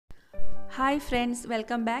Hi friends,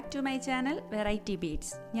 welcome back to my channel variety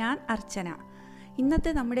beads. ഞാൻ അർച്ചന.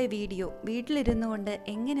 ഇന്നത്തെ നമ്മുടെ വീഡിയോ വീട്ടിലിരുന്നു കൊണ്ട്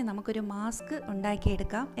എങ്ങനെ നമുക്കൊരു മാസ്ക്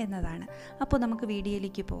ഉണ്ടാക്കിയെടുക്കാം എന്നതാണ്. അപ്പോൾ നമുക്ക്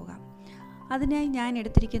വീഡിയോയിലേക്ക് പോകാം. അതിനായി ഞാൻ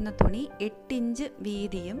എടുത്തിരിക്കുന്ന തുണി 8 ഇഞ്ച്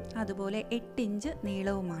വീതിയും അതുപോലെ 8 ഇഞ്ച്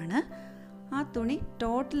നീളവുമാണ്. ആ തുണി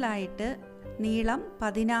ടോട്ടലായിട്ട് നീളം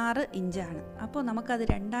 16 ഇഞ്ചാണ്. അപ്പോൾ നമുക്കത്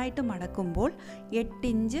രണ്ടായിട്ട് മടക്കുമ്പോൾ 8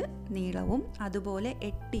 ഇഞ്ച് നീളവും അതുപോലെ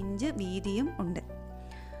 8 ഇഞ്ച് വീതിയും ഉണ്ട്.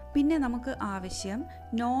 പിന്നെ നമുക്ക് ആവശ്യം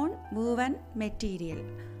നോൺ വൂവൻ മെറ്റീരിയൽ.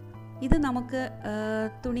 ഇത് നമുക്ക്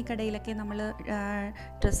തുണിക്കടയിലൊക്കെ നമ്മൾ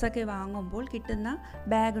ഡ്രസ്സൊക്കെ വാങ്ങുമ്പോൾ കിട്ടുന്ന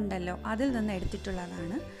ബാഗ് ഉണ്ടല്ലോ, അതിൽ നിന്ന്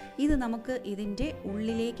എടുത്തിട്ടുള്ളതാണ്. ഇത് നമുക്ക് ഇതിൻ്റെ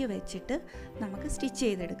ഉള്ളിലേക്ക് വെച്ചിട്ട് നമുക്ക് സ്റ്റിച്ച്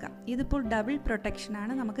ചെയ്തെടുക്കാം. ഇതിപ്പോൾ ഡബിൾ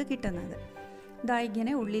പ്രൊട്ടക്ഷനാണ് നമുക്ക് കിട്ടുന്നത്. ഇതാ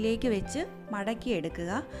ഇങ്ങനെ ഉള്ളിലേക്ക് വെച്ച്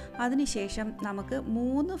മടക്കിയെടുക്കുക. അതിനുശേഷം നമുക്ക്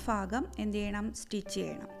 3 ഭാഗം എന്ത് ചെയ്യണം, സ്റ്റിച്ച്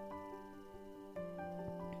ചെയ്യണം.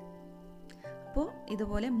 അപ്പോൾ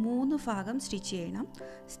ഇതുപോലെ 3 ഭാഗം സ്റ്റിച്ച് ചെയ്യണം.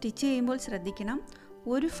 സ്റ്റിച്ച് ചെയ്യുമ്പോൾ ശ്രദ്ധിക്കണം,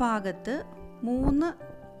 ഒരു ഭാഗത്ത് 3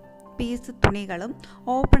 പീസ് തുണികളും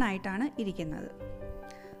ഓപ്പൺ ആയിട്ടാണ് ഇരിക്കുന്നത്.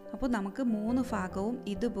 അപ്പോൾ നമുക്ക് 3 ഭാഗവും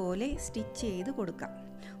ഇതുപോലെ സ്റ്റിച്ച് ചെയ്ത് കൊടുക്കാം.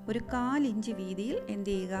 ഒരു 1/4 ഇഞ്ച് വീതിയിൽ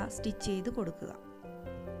എന്ത് ചെയ്യുക, സ്റ്റിച്ച് ചെയ്ത് കൊടുക്കുക.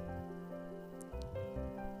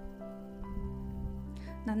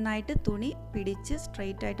 നന്നായിട്ട് തുണി പിടിച്ച്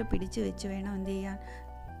സ്ട്രെയിറ്റ് ആയിട്ട് പിടിച്ച് വെച്ച് വേണം എന്ത് ചെയ്യാൻ,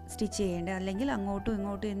 സ്റ്റിച്ച് ചെയ്യേണ്ടത്. അല്ലെങ്കിൽ അങ്ങോട്ടും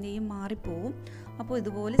ഇങ്ങോട്ടും എന്ത് ചെയ്യും, മാറിപ്പോവും. അപ്പോൾ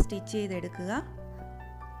ഇതുപോലെ സ്റ്റിച്ച് ചെയ്തെടുക്കുക.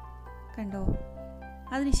 കണ്ടോ?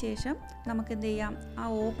 അതിനുശേഷം നമുക്ക് എന്ത് ചെയ്യാം, ആ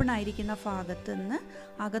ഓപ്പൺ ആയിരിക്കുന്ന ഭാഗത്ത് നിന്ന്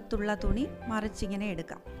അകത്തുള്ള തുണി മറിച്ചിങ്ങനെ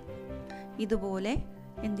എടുക്കാം. ഇതുപോലെ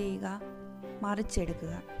എന്ത് ചെയ്യുക,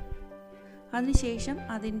 മറിച്ചെടുക്കുക. അതിനുശേഷം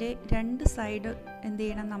അതിൻ്റെ 2 സൈഡ് എന്ത്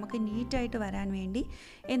ചെയ്യണം, നമുക്ക് നീറ്റായിട്ട് വരാൻ വേണ്ടി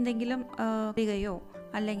എന്തെങ്കിലും പികയോ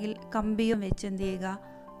അല്ലെങ്കിൽ കമ്പിയോ വെച്ച് എന്ത് ചെയ്യുക,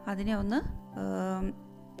 അതിനെ ഒന്ന്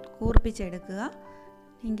കൂർപ്പിച്ചെടുക്കുക.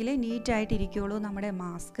 എങ്കിലേ നീറ്റായിട്ടിരിക്കുകയുള്ളൂ നമ്മുടെ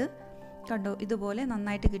മാസ്ക്. കണ്ടോ? ഇതുപോലെ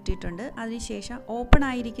നന്നായിട്ട് കിട്ടിയിട്ടുണ്ട്. അതിനുശേഷം ഓപ്പൺ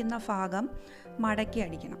ആയിരിക്കുന്ന ഭാഗം മടക്കി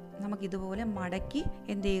അടിക്കണം. നമുക്കിതുപോലെ മടക്കി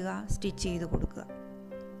എന്ത് ചെയ്യുക, സ്റ്റിച്ച് ചെയ്ത് കൊടുക്കുക.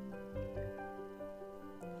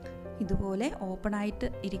 ഇതുപോലെ ഓപ്പൺ ആയിട്ട്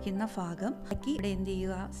ഇരിക്കുന്ന ഭാഗം മടക്കി ഇവിടെ എന്ത്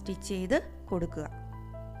ചെയ്യുക, സ്റ്റിച്ച് ചെയ്ത് കൊടുക്കുക.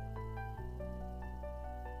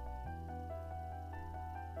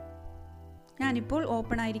 ഞാനിപ്പോൾ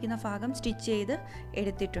ഓപ്പൺ ആയിരിക്കുന്ന ഭാഗം സ്റ്റിച്ച് ചെയ്ത്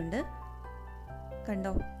എടുത്തിട്ടുണ്ട്.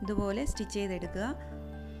 കണ്ടോ? ഇതുപോലെ സ്റ്റിച്ച് ചെയ്തെടുക്കുക.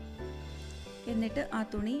 എന്നിട്ട് ആ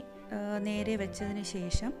തുണി നേരെ വെച്ചതിന്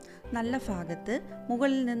ശേഷം നല്ല ഭാഗത്ത്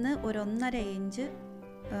മുകളിൽ നിന്ന് ഒരു 1.5 ഇഞ്ച്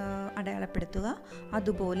അടയാളപ്പെടുത്തുക.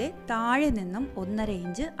 അതുപോലെ താഴെ നിന്നും 1.5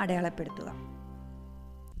 ഇഞ്ച് അടയാളപ്പെടുത്തുക.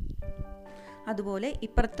 അതുപോലെ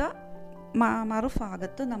ഇപ്പുറത്തെ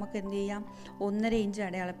മറുഭാഗത്ത് നമുക്ക് എന്ത് ചെയ്യാം, 1.5 ഇഞ്ച്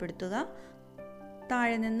അടയാളപ്പെടുത്തുക.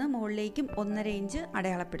 താഴെ നിന്ന് മുകളിലേക്കും 1.5 ഇഞ്ച്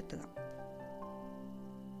അടയാളപ്പെടുത്തുക.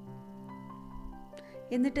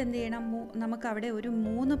 എന്നിട്ട് എന്ത് ചെയ്യണം, നമുക്ക് അവിടെ ഒരു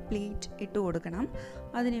 3 പ്ലീറ്റ് ഇട്ട് കൊടുക്കണം.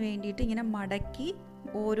 അതിന് വേണ്ടിയിട്ട് ഇങ്ങനെ മടക്കി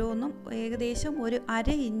ഓരോന്നും ഏകദേശം ഒരു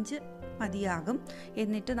 1/2 ഇഞ്ച് മതിയാകും.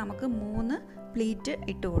 എന്നിട്ട് നമുക്ക് 3 പ്ലീറ്റ്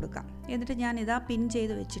ഇട്ട് കൊടുക്കാം. എന്നിട്ട് ഞാൻ ഇതാ പിൻ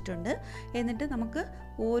ചെയ്ത് വെച്ചിട്ടുണ്ട്. എന്നിട്ട് നമുക്ക്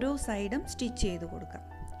ഓരോ സൈഡും സ്റ്റിച്ച് ചെയ്ത് കൊടുക്കാം.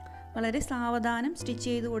 വളരെ സാവധാനം സ്റ്റിച്ച്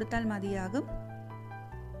ചെയ്ത് കൊടുത്താൽ മതിയാകും.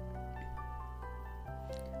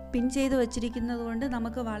 പിൻ ചെയ്ത് വെച്ചിരിക്കുന്നത് കൊണ്ട്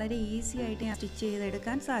നമുക്ക് വളരെ ഈസി ആയിട്ട് സ്റ്റിച്ച്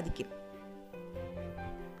ചെയ്തെടുക്കാൻ സാധിക്കും.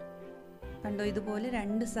 കണ്ടോ? ഇതുപോലെ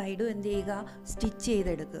 2 സൈഡും എന്ത് ചെയ്യുക, സ്റ്റിച്ച്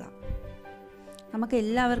ചെയ്തെടുക്കുക. നമുക്ക്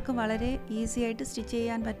എല്ലാവർക്കും വളരെ ഈസി ആയിട്ട് സ്റ്റിച്ച്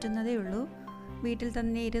ചെയ്യാൻ പറ്റുന്നതേ ഉള്ളൂ. വീട്ടിൽ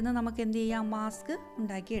തന്നെ ഇരുന്ന് നമുക്ക് എന്ത് ചെയ്യാം, മാസ്ക്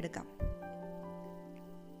ഉണ്ടാക്കിയെടുക്കാം.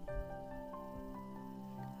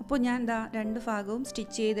 അപ്പോൾ ഞാൻ ദാ 2 ഭാഗവും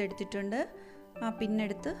സ്റ്റിച്ച് ചെയ്തെടുത്തിട്ടുണ്ട്. ആ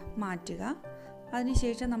പിന്നെടുത്ത് മാറ്റുക.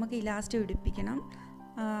 അതിനുശേഷം നമുക്ക് ഇലാസ്റ്റിക് പിടിപ്പിക്കണം.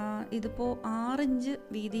 ഇതിപ്പോൾ 6 ഇഞ്ച്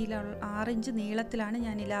വീതിയിലുള്ള 6 ഇഞ്ച് നീളത്തിലാണ്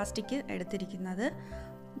ഞാൻ ഇലാസ്റ്റിക് എടുത്തിരിക്കുന്നത്.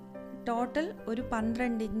 ടോട്ടൽ ഒരു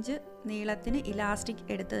 12 ഇഞ്ച് നീളത്തിന് ഇലാസ്റ്റിക്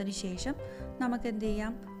എടുത്തതിന് ശേഷം നമുക്ക് എന്ത്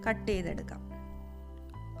ചെയ്യാം, കട്ട് ചെയ്തെടുക്കാം.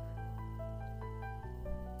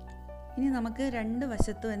 ഇനി നമുക്ക് 2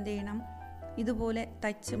 വശത്തും എന്ത് ചെയ്യണം, ഇതുപോലെ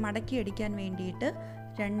തയ്ച്ച് മടക്കി അടിക്കാൻ വേണ്ടിയിട്ട്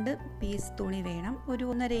 2 പീസ് തുണി വേണം. ഒരു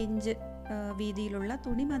 1.5 ഇഞ്ച് വീതിയിലുള്ള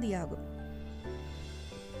തുണി മതിയാകും.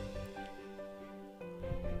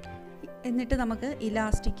 എന്നിട്ട് നമുക്ക്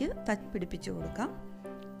ഇലാസ്റ്റിക് പിടിപ്പിച്ചു കൊടുക്കാം.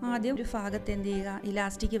 ആദ്യം ഒരു ഭാഗത്ത് എന്ത് ചെയ്യുക,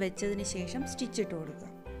 ഇലാസ്റ്റിക് വെച്ചതിന് ശേഷം സ്റ്റിച്ച് ഇട്ട് കൊടുക്കുക.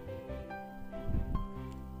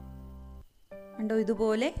 കണ്ടോ?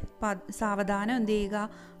 ഇതുപോലെ സാവധാനം എന്ത് ചെയ്യുക,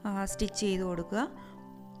 സ്റ്റിച്ച് ചെയ്ത് കൊടുക്കുക.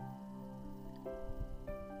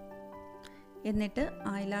 എന്നിട്ട്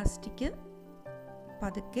ആ ഇലാസ്റ്റിക്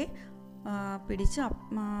പതുക്കെ പിടിച്ച്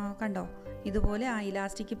കണ്ടോ? ഇതുപോലെ ആ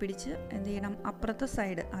ഇലാസ്റ്റിക് പിടിച്ച് എന്ത് ചെയ്യണം, അപ്പുറത്തെ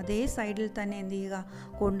സൈഡ് അതേ സൈഡിൽ തന്നെ എന്ത് ചെയ്യുക,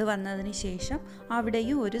 കൊണ്ടുവന്നതിന് ശേഷം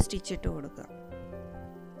അവിടെയും ഒരു സ്റ്റിച്ച് ഇട്ട് കൊടുക്കുക.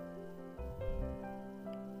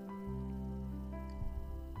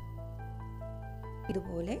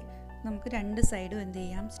 ഇതുപോലെ നമുക്ക് രണ്ട് സൈഡും എന്ത്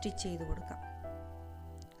ചെയ്യാം, സ്റ്റിച്ച് ചെയ്ത് കൊടുക്കാം.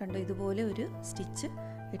 കണ്ടോ, ഇതുപോലെ ഒരു സ്റ്റിച്ച്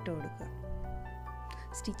ഇട്ട് കൊടുക്കുക.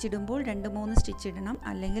 സ്റ്റിച്ച് ഇടുമ്പോൾ 2-3 സ്റ്റിച്ച് ഇടണം,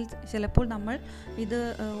 അല്ലെങ്കിൽ ചിലപ്പോൾ നമ്മൾ ഇത്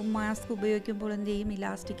മാസ്ക് ഉപയോഗിക്കുമ്പോൾ എന്ത് ചെയ്യും,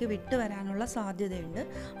 ഇലാസ്റ്റിക് വിട്ട് വരാനുള്ള സാധ്യതയുണ്ട്.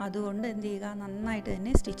 അതുകൊണ്ട് എന്ത് ചെയ്യുക, നന്നായിട്ട്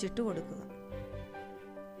തന്നെ സ്റ്റിച്ച് ഇട്ട് കൊടുക്കുക.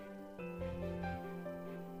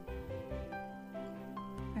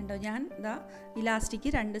 കണ്ടോ, ഞാൻ ഇതാ ഇലാസ്റ്റിക്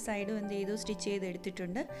 2 സൈഡും എന്ത് ചെയ്തു, സ്റ്റിച്ച് ചെയ്ത്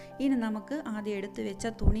എടുത്തിട്ടുണ്ട്. ഇനി നമുക്ക് ആദ്യം എടുത്ത് വെച്ച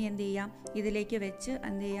തുണി എന്ത് ചെയ്യാം, ഇതിലേക്ക് വെച്ച്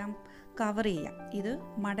എന്ത് ചെയ്യാം, കവർ ചെയ്യാം. ഇത്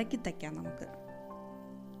മടക്കി തയ്ക്കാം നമുക്ക്.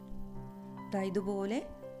 ഇതുപോലെ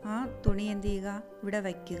ആ തുണി എന്ത് ചെയ്യുക, ഇവിടെ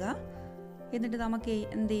വയ്ക്കുക. എന്നിട്ട് നമുക്ക്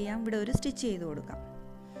എന്ത് ചെയ്യാം, ഇവിടെ ഒരു സ്റ്റിച്ച് ചെയ്ത് കൊടുക്കാം.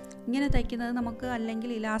 ഇങ്ങനെ തയ്ക്കുന്നത് നമുക്ക് അല്ലെങ്കിൽ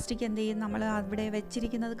ഇലാസ്റ്റിക് എന്ത് ചെയ്യും, നമ്മൾ അവിടെ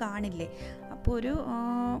വെച്ചിരിക്കുന്നത് കാണില്ലേ, അപ്പോൾ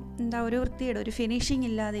ഒരു വൃത്തിയുടെ ഒരു ഫിനിഷിങ്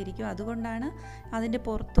ഇല്ലാതെ ഇരിക്കും. അതുകൊണ്ടാണ് അതിൻ്റെ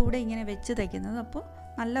പുറത്തൂടെ ഇങ്ങനെ വെച്ച് തയ്ക്കുന്നത്. അപ്പോൾ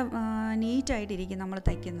നല്ല നീറ്റായിട്ടിരിക്കും നമ്മൾ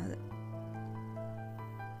തയ്ക്കുന്നത്.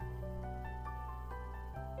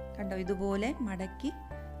 കണ്ടോ, ഇതുപോലെ മടക്കി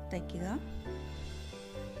തയ്ക്കുക.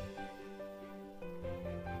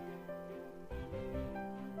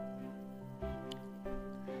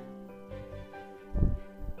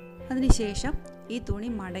 അതിനുശേഷം ഈ തുണി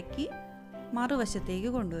മടക്കി മറുവശത്തേക്ക്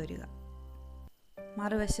കൊണ്ടുവരിക.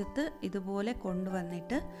 മറുവശത്ത് ഇതുപോലെ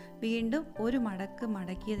കൊണ്ടുവന്നിട്ട് വീണ്ടും ഒരു മടക്ക്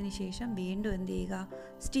മടക്കിയതിന് ശേഷം വീണ്ടും എന്ത് ചെയ്യുക,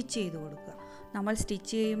 സ്റ്റിച്ച് ചെയ്ത് കൊടുക്കുക. നമ്മൾ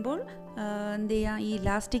സ്റ്റിച്ച് ചെയ്യുമ്പോൾ എന്ത് ചെയ്യുക, ഈ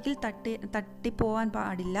ഇലാസ്റ്റിക്കിൽ തട്ടിപ്പോവാൻ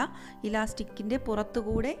പാടില്ല. ഇലാസ്റ്റിക്കിൻ്റെ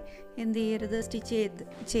പുറത്തുകൂടെ എന്ത് ചെയ്യരുത്, സ്റ്റിച്ച്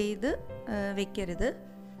ചെയ്ത് വെക്കരുത്.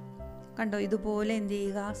 കണ്ടോ, ഇതുപോലെ എന്ത്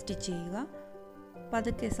ചെയ്യുക, സ്റ്റിച്ച് ചെയ്യുക.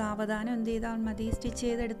 പതുക്കെ സാവധാനം എന്ത് ചെയ്താൽ മതി, സ്റ്റിച്ച്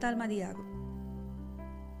ചെയ്തെടുത്താൽ മതിയാകും.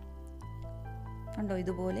 കണ്ടോ,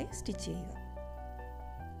 ഇതുപോലെ സ്റ്റിച്ച് ചെയ്യുക.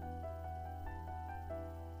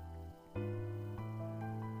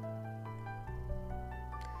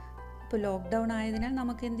 ഇപ്പോൾ ലോക്ക്ഡൗൺ ആയതിനാൽ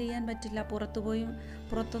നമുക്ക് എന്ത് ചെയ്യാൻ പറ്റില്ല,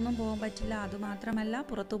 പുറത്തൊന്നും പോകാൻ പറ്റില്ല. അതുമാത്രമല്ല,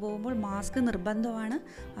 പുറത്തു പോകുമ്പോൾ മാസ്ക് നിർബന്ധമാണ്.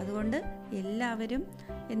 അതുകൊണ്ട് എല്ലാവരും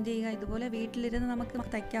എന്ത് ചെയ്യുക, ഇതുപോലെ വീട്ടിലിരുന്ന് നമുക്ക്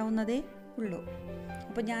തയ്ക്കാവുന്നതേ ഉള്ളൂ.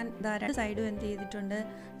 അപ്പോൾ ഞാൻ 2 സൈഡും എന്ത് ചെയ്തിട്ടുണ്ട്,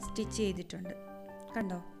 സ്റ്റിച്ച് ചെയ്തിട്ടുണ്ട്.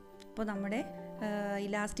 കണ്ടോ, അപ്പോൾ നമ്മുടെ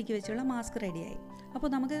ഇലാസ്റ്റിക് വെച്ചുള്ള മാസ്ക് റെഡിയായി. അപ്പോൾ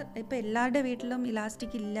നമുക്ക് ഇപ്പോൾ എല്ലാവരുടെ വീട്ടിലും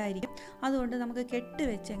ഇലാസ്റ്റിക് ഇല്ലായിരിക്കും. അതുകൊണ്ട് നമുക്ക് കെട്ട്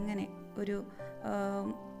വെച്ച് എങ്ങനെ ഒരു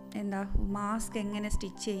മാസ്ക് എങ്ങനെ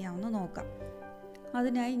സ്റ്റിച്ച് ചെയ്യാമെന്ന് നോക്കാം.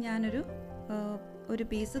 അതിനായി ഞാനൊരു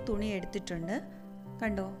പീസ് തുണി എടുത്തിട്ടുണ്ട്.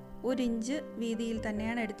 കണ്ടോ, 1 ഇഞ്ച് വീതിയിൽ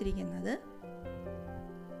തന്നെയാണ് എടുത്തിരിക്കുന്നത്.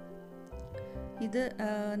 ഇത്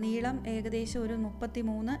നീളം ഏകദേശം ഒരു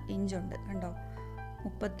 33 ഇഞ്ചുണ്ട്. കണ്ടോ,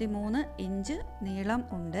 33 ഇഞ്ച് നീളം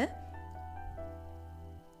ഉണ്ട്.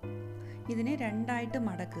 ഇതിനെ 2ആയിട്ട്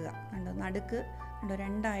മടക്കുക. കണ്ടോ, നടുക്ക് കണ്ടോ,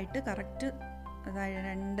 2ആയിട്ട് കറക്റ്റ്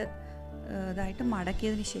ഇതായിട്ട്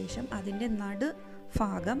മടക്കിയതിന് ശേഷം അതിൻ്റെ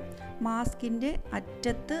ഭാഗം മാസ്കിൻ്റെ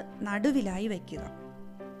അറ്റത്ത് നടുവിലായി വയ്ക്കുക.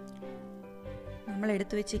 നമ്മൾ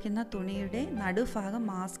എടുത്തു വെച്ചിരിക്കുന്ന തുണിയുടെ നടുഭാഗം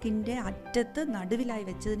മാസ്കിൻ്റെ അറ്റത്ത് നടുവിലായി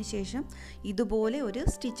വെച്ചതിന് ശേഷം ഇതുപോലെ ഒരു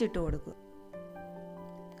സ്റ്റിച്ച് ഇട്ട് കൊടുക്കുക.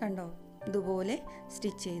 കണ്ടോ, ഇതുപോലെ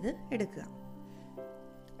സ്റ്റിച്ച് ചെയ്ത് എടുക്കുക.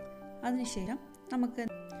 അതിനുശേഷം നമുക്ക്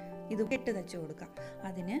ഇത് കെട്ട് തയ്ച്ചു കൊടുക്കാം.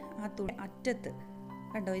 അതിന് ആ തുണി അറ്റത്ത്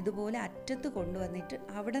കണ്ടോ, ഇതുപോലെ അറ്റത്ത് കൊണ്ടുവന്നിട്ട്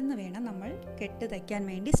അവിടെ നിന്ന് വേണം നമ്മൾ കെട്ട് തയ്ക്കാൻ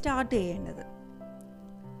വേണ്ടി സ്റ്റാർട്ട് ചെയ്യേണ്ടത്.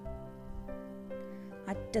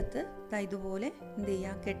 അറ്റത്ത് ഇതുപോലെ എന്ത്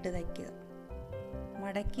ചെയ്യുക, കെട്ട് തയ്ക്കുക.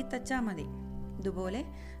 മടക്കി തച്ചാൽ മതി. ഇതുപോലെ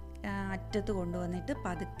അറ്റത്ത് കൊണ്ടുവന്നിട്ട്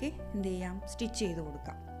പതുക്കെ എന്ത് ചെയ്യാം, സ്റ്റിച്ച് ചെയ്ത്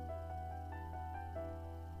കൊടുക്കാം.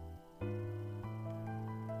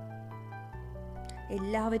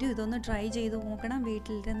 എല്ലാവരും ഇതൊന്ന് ട്രൈ ചെയ്ത് നോക്കണം.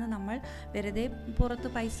 വീട്ടിലിരുന്ന് നമ്മൾ വെറുതെ പുറത്ത്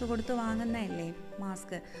പൈസ കൊടുത്ത് വാങ്ങുന്നതല്ലേ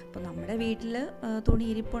മാസ്ക്. അപ്പോൾ നമ്മുടെ വീട്ടിൽ തുണി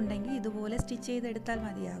ഇരിപ്പുണ്ടെങ്കിൽ ഇതുപോലെ സ്റ്റിച്ച് ചെയ്തെടുത്താൽ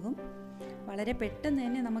മതിയാകും. വളരെ പെട്ടെന്ന്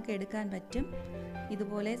തന്നെ നമുക്ക് എടുക്കാൻ പറ്റും.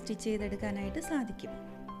 ഇതുപോലെ സ്റ്റിച്ച് ചെയ്തെടുക്കാനായിട്ട് സാധിക്കും.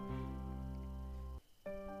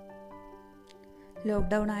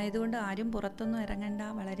 ലോക്ക്ഡൗൺ ആയതുകൊണ്ട് ആരും പുറത്തൊന്നും ഇറങ്ങണ്ട.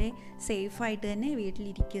 വളരെ സേഫായിട്ട് തന്നെ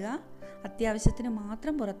വീട്ടിലിരിക്കുക. അത്യാവശ്യത്തിന്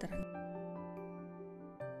മാത്രം പുറത്തിറങ്ങുക.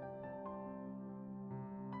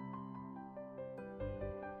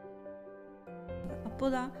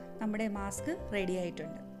 അപ്പോൾ നമ്മുടെ മാസ്ക് റെഡി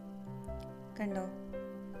ആയിട്ടുണ്ട്. കണ്ടോ,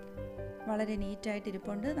 വളരെ നീറ്റായിട്ട്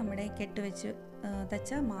ഇരിപ്പുണ്ട്. നമ്മുടെ കെട്ടുവെച്ച്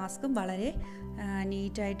തച്ച മാസ്കും വളരെ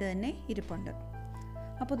നീറ്റായിട്ട് തന്നെ ഇരിപ്പുണ്ട്.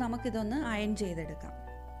 അപ്പോൾ നമുക്കിതൊന്ന് അയൺ ചെയ്തെടുക്കാം.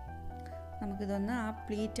 നമുക്കിതൊന്ന് ആ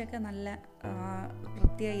പ്ലീറ്റൊക്കെ നല്ല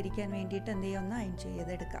വൃത്തിയായി ഇരിക്കാൻ വേണ്ടിയിട്ട് എന്ത് ചെയ്യുക, ഒന്ന് അയൺ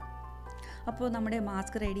ചെയ്തെടുക്കാം. അപ്പോൾ നമ്മുടെ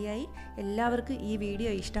മാസ്ക് റെഡിയായി. എല്ലാവർക്കും ഈ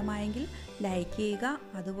വീഡിയോ ഇഷ്ടമായെങ്കിൽ ലൈക്ക് ചെയ്യുക.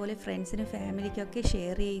 അതുപോലെ ഫ്രണ്ട്സിനും ഫാമിലിക്കൊക്കെ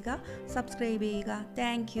ഷെയർ ചെയ്യുക. സബ്സ്ക്രൈബ് ചെയ്യുക.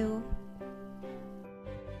 Thank you.